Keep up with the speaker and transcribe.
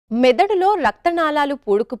మెదడులో రక్తనాళాలు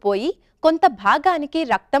పూడుకుపోయి కొంత భాగానికి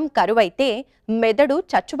రక్తం కరువైతే మెదడు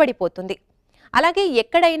చచ్చుబడిపోతుంది. అలాగే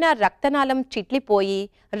ఎక్కడైనా రక్తనాళం చిట్లిపోయి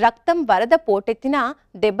రక్తం వరద పోటెత్తినా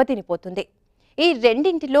దెబ్బతినిపోతుంది. ఈ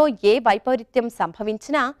రెండింటిలో ఏ వైపరీత్యం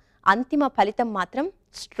సంభవించినా అంతిమ ఫలితం మాత్రం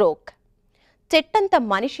స్ట్రోక్. చెట్టంత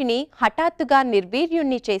మనిషిని హఠాత్తుగా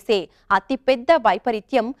నిర్వీర్యుణ్ణి చేసే అతిపెద్ద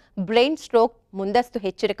వైపరీత్యం బ్రెయిన్ స్ట్రోక్ ముందస్తు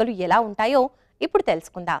హెచ్చరికలు ఎలా ఉంటాయో ఇప్పుడు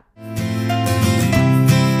తెలుసుకుందాం.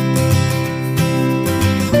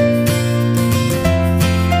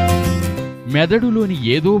 మెదడులోని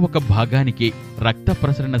ఏదో ఒక భాగానికి రక్త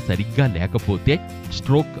ప్రసరణ సరిగ్గా లేకపోతే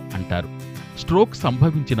స్ట్రోక్ అంటారు. స్ట్రోక్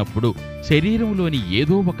సంభవించినప్పుడు శరీరంలోని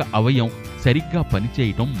ఏదో ఒక అవయవం సరిగ్గా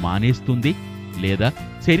పనిచేయటం మానేస్తుంది, లేదా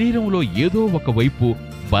శరీరంలో ఏదో ఒక వైపు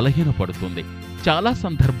బలహీనపడుతుంది. చాలా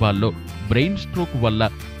సందర్భాల్లో బ్రెయిన్ స్ట్రోక్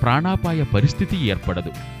వల్ల ప్రాణాపాయ పరిస్థితి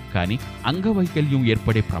ఏర్పడదు, కానీ అంగవైకల్యం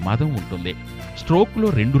ఏర్పడే ప్రమాదం ఉంటుంది. స్ట్రోక్లో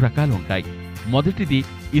 2 రకాలుంటాయి. మొదటిది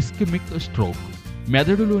ఇస్కెమిక్ స్ట్రోక్.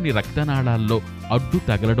 మెదడులోని రక్తనాళాల్లో అడ్డు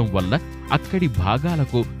తగలడం వల్ల అక్కడి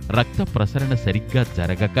భాగాలకు రక్త ప్రసరణ సరిగ్గా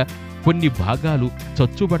జరగక కొన్ని భాగాలు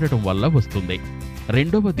చచ్చుబడటం వల్ల వస్తుంది.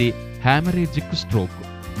 రెండవది హ్యామరేజిక్ స్ట్రోక్.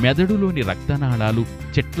 మెదడులోని రక్తనాళాలు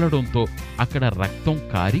చిట్లడంతో అక్కడ రక్తం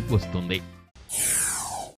కారి వస్తుంది.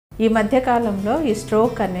 ఈ మధ్యకాలంలో ఈ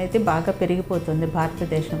స్ట్రోక్ అనేది బాగా పెరిగిపోతుంది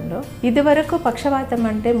భారతదేశంలో. ఇదివరకు పక్షవాతం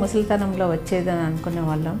అంటే ముసలితనంలో వచ్చేదని అనుకునే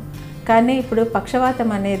వాళ్ళం, కానీ ఇప్పుడు పక్షవాతం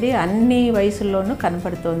అనేది అన్ని వయసుల్లోనూ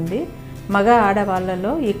కనబడుతుంది. మగ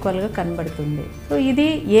ఆడవాళ్ళలో ఈక్వల్గా కనబడుతుంది. సో ఇది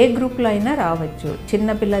ఏ గ్రూప్లో అయినా రావచ్చు.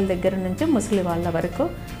 చిన్నపిల్లల దగ్గర నుంచి ముసలి వాళ్ళ వరకు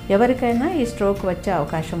ఎవరికైనా ఈ స్ట్రోక్ వచ్చే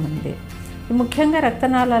అవకాశం ఉంది. ముఖ్యంగా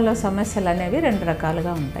రక్తనాళాల్లో సమస్యలు అనేవి 2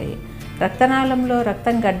 రకాలుగా ఉంటాయి. రక్తనాళంలో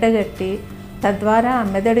రక్తం గడ్డగట్టి తద్వారా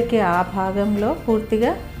మెదడుకి ఆ భాగంలో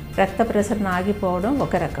పూర్తిగా రక్త ప్రసరణ ఆగిపోవడం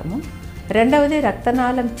ఒక రకము. రెండవది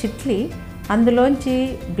రక్తనాళం చిట్లి అందులోంచి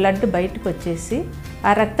బ్లడ్ బయటకు వచ్చేసి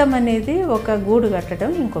ఆ రక్తం అనేది ఒక గూడు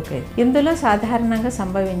కట్టడం ఇంకొకటి. ఇందులో సాధారణంగా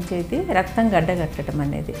సంభవించేది రక్తం గడ్డగట్టడం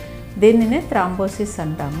అనేది. దీనినే థ్రాంబోసిస్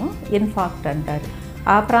అంటాము, ఇన్ఫాక్ట్ అంటారు.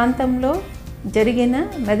 ఆ ప్రాంతంలో జరిగిన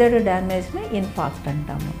మెదడు డ్యామేజ్ని ఇన్ఫాక్ట్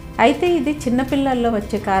అంటాము. అయితే ఇది చిన్నపిల్లల్లో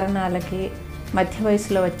వచ్చే కారణాలకి, మధ్య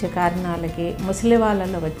వయసులో వచ్చే కారణాలకి, ముసలి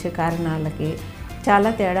వాళ్ళలో వచ్చే కారణాలకి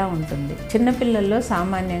చాలా తేడా ఉంటుంది. చిన్నపిల్లల్లో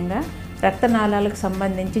సామాన్యంగా రక్తనాళాలకు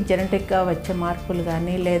సంబంధించి జెనెటిక్గా వచ్చే మార్పులు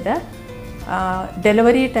కానీ, లేదా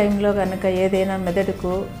డెలివరీ టైంలో కనుక ఏదైనా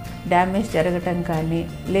మెదడుకు డ్యామేజ్ జరగటం కానీ,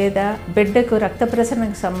 లేదా బిడ్డకు రక్త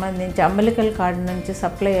ప్రసరణకు సంబంధించి అంబలికల్ కార్డ్ నుంచి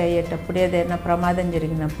సప్లై అయ్యేటప్పుడు ఏదైనా ప్రమాదం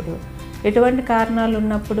జరిగినప్పుడు, ఎటువంటి కారణాలు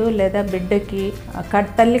ఉన్నప్పుడు, లేదా బిడ్డకి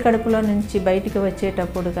తల్లి కడుపులో నుంచి బయటికి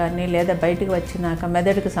వచ్చేటప్పుడు కానీ, లేదా బయటికి వచ్చినాక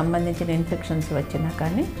మెదడుకు సంబంధించిన ఇన్ఫెక్షన్స్ వచ్చినా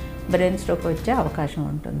కానీ బ్రెయిన్ స్ట్రోక్ వచ్చే అవకాశం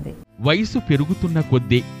ఉంటుంది. వయసు పెరుగుతున్న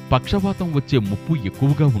కొద్దీ పక్షవాతం వచ్చే ముప్పు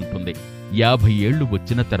ఎక్కువగా ఉంటుంది. 50 ఏళ్లు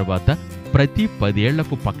వచ్చిన తర్వాత ప్రతి 10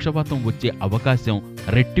 ఏళ్లకు పక్షవాతం వచ్చే అవకాశం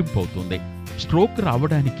రెట్టింపవుతుంది. స్ట్రోక్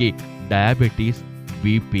రావడానికి డయాబెటీస్,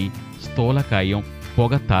 బీపీ, స్థూలకాయం,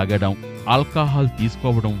 పొగ తాగడం, ఆల్కహాల్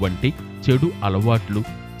తీసుకోవడం వంటి చెడు అలవాట్లు,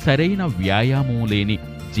 సరైన వ్యాయామం లేని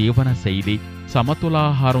జీవనశైలి,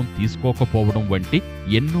 సమతులాహారం తీసుకోకపోవడం వంటి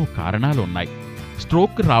ఎన్నో కారణాలున్నాయి.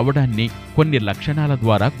 స్ట్రోక్ రావడాన్ని కొన్ని లక్షణాల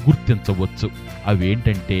ద్వారా గుర్తించవచ్చు.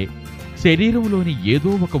 అవేంటంటే, శరీరంలోని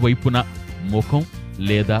ఏదో ఒక వైపున ముఖం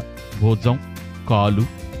లేదా భుజం, కాలు,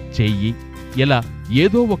 చెయ్యి ఇలా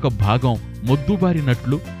ఏదో ఒక భాగం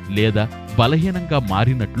మొద్దుబారినట్లు లేదా బలహీనంగా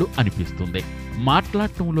మారినట్లు అనిపిస్తుంది.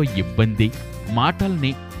 మాట్లాడటంలో ఇబ్బంది,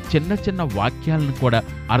 మాటల్ని చిన్న చిన్న వాక్యాలను కూడా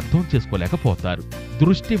అర్థం చేసుకోలేకపోతారు.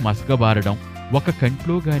 దృష్టి మసకబారడం, ఒక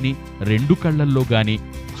కంట్లో గాని 2 కళ్లల్లో గాని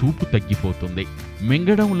చూపు తగ్గిపోతుంది.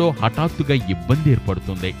 మింగడంలో హఠాత్తుగా ఇబ్బంది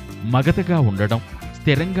ఏర్పడుతుంది. మగతగా ఉండడం,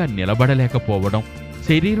 స్థిరంగా నిలబడలేకపోవడం,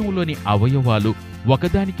 శరీరంలోని అవయవాలు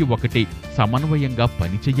ఒకదానికి ఒకటి సమన్వయంగా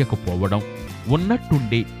పనిచెయ్యకపోవడం,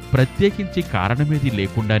 ఉన్నట్టుండి ప్రత్యేకించి కారణమేది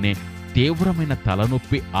లేకుండానే తీవ్రమైన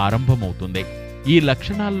తలనొప్పి ఆరంభమవుతుంది. ఈ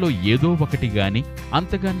లక్షణాల్లో ఏదో ఒకటి గాని,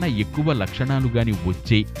 అంతకన్నా ఎక్కువ లక్షణాలు గాని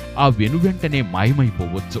వచ్చి ఆ వెనువెంటనే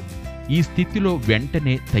మాయమైపోవచ్చు. ఈ స్థితిలో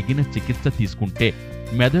వెంటనే తగిన చికిత్స తీసుకుంటే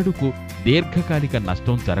మెదడుకు దీర్ఘకాలిక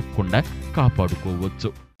నష్టం జరగకుండా కాపాడుకోవచ్చు.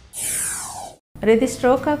 ఇది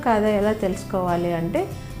స్ట్రోకా కాదా ఎలా తెలుసుకోవాలి అంటే,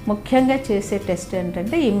 ముఖ్యంగా చేసే టెస్ట్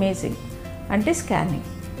ఏంటంటే ఇమేజింగ్, అంటే స్కానింగ్.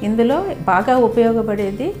 ఇందులో బాగా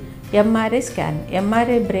ఉపయోగపడేది ఎంఆర్ఐ స్కాన్.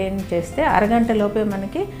 ఎంఆర్ఐ బ్రెయిన్ చేస్తే అరగంటలోపే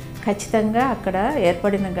మనకి ఖచ్చితంగా అక్కడ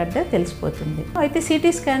ఏర్పడిన గడ్డ తెలిసిపోతుంది. అయితే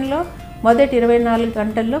సిటీ స్కాన్లో మొదటి 24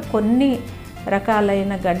 గంటల్లో కొన్ని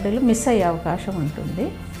రకాలైన గడ్డలు మిస్ అయ్యే అవకాశం ఉంటుంది.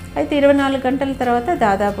 అయితే 24 గంటల తర్వాత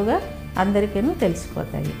దాదాపుగా అందరికీ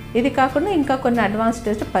తెలిసిపోతాయి. ఇది కాకుండా ఇంకా కొన్ని advance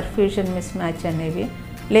test, perfusion miss match అనేవి,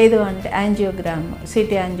 లేదు అంటే యాంజియోగ్రామ్,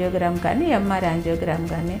 సిటీ యాంజియోగ్రామ్ కానీ ఎంఆర్ యాంజియోగ్రామ్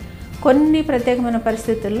కానీ, కొన్ని ప్రత్యేకమైన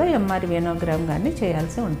పరిస్థితుల్లో ఎంఆర్ వెనోగ్రామ్ కానీ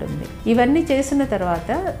చేయాల్సి ఉంటుంది. ఇవన్నీ చేసిన తర్వాత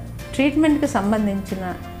ట్రీట్మెంట్కి సంబంధించిన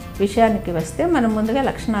విషయానికి వస్తే మనం ముందుగా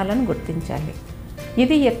లక్షణాలను గుర్తించాలి.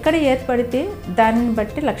 ఇది ఎక్కడ ఏర్పడితే దానిని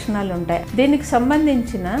బట్టి లక్షణాలు ఉంటాయి. దీనికి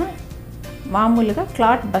సంబంధించిన మామూలుగా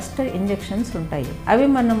క్లాట్ బస్టర్ ఇంజెక్షన్స్ ఉంటాయి. అవి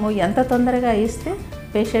మనము ఎంత తొందరగా ఇస్తే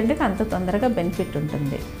పేషెంట్కి అంత తొందరగా బెనిఫిట్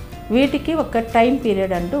ఉంటుంది. వీటికి ఒక టైం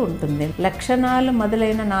పీరియడ్ అంటూ ఉంటుంది. లక్షణాలు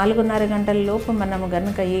మొదలైన 4.5 గంటల లోపు మనము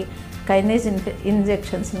కనుక ఈ కైనేజ్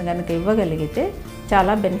ఇంజెక్షన్స్ని కనుక ఇవ్వగలిగితే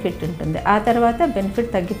చాలా బెనిఫిట్ ఉంటుంది. ఆ తర్వాత బెనిఫిట్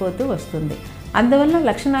తగ్గిపోతూ వస్తుంది. అందువల్ల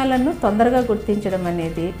లక్షణాలను తొందరగా గుర్తించడం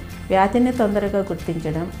అనేది, వ్యాధిని తొందరగా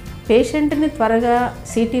గుర్తించడం, పేషెంట్ని త్వరగా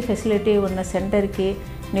సిటీ ఫెసిలిటీ ఉన్న సెంటర్కి,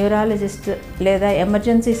 న్యూరాలజిస్ట్ లేదా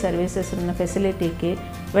ఎమర్జెన్సీ సర్వీసెస్ ఉన్న ఫెసిలిటీకి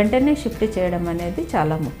వెంటనే షిఫ్ట్ చేయడం అనేది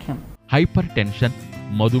చాలా ముఖ్యం. హైపర్ టెన్షన్,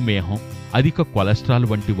 మధుమేహం, అధిక కొలెస్ట్రాల్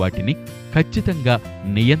వంటి వాటిని ఖచ్చితంగా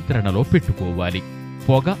నియంత్రణలో పెట్టుకోవాలి.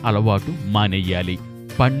 పొగ అలవాటు మానేయాలి.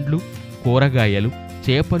 పండ్లు, కూరగాయలు,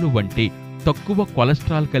 చేపలు వంటి తక్కువ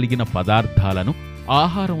కొలెస్ట్రాల్ కలిగిన పదార్థాలను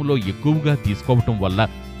ఆహారంలో ఎక్కువగా తీసుకోవటం వల్ల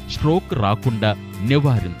స్ట్రోక్ రాకుండా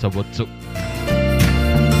నివారించవచ్చు.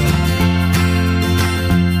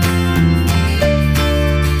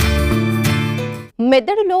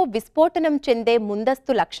 మెదడులో విస్ఫోటనం చెందే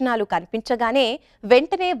ముందస్తు లక్షణాలు కనిపించగానే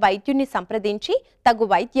వెంటనే వైద్యుని సంప్రదించి తగు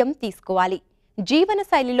వైద్యం తీసుకోవాలి.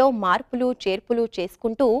 జీవనశైలిలో మార్పులు చేర్పులు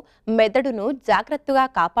చేసుకుంటూ మెదడును జాగ్రత్తగా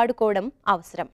కాపాడుకోవడం అవసరం.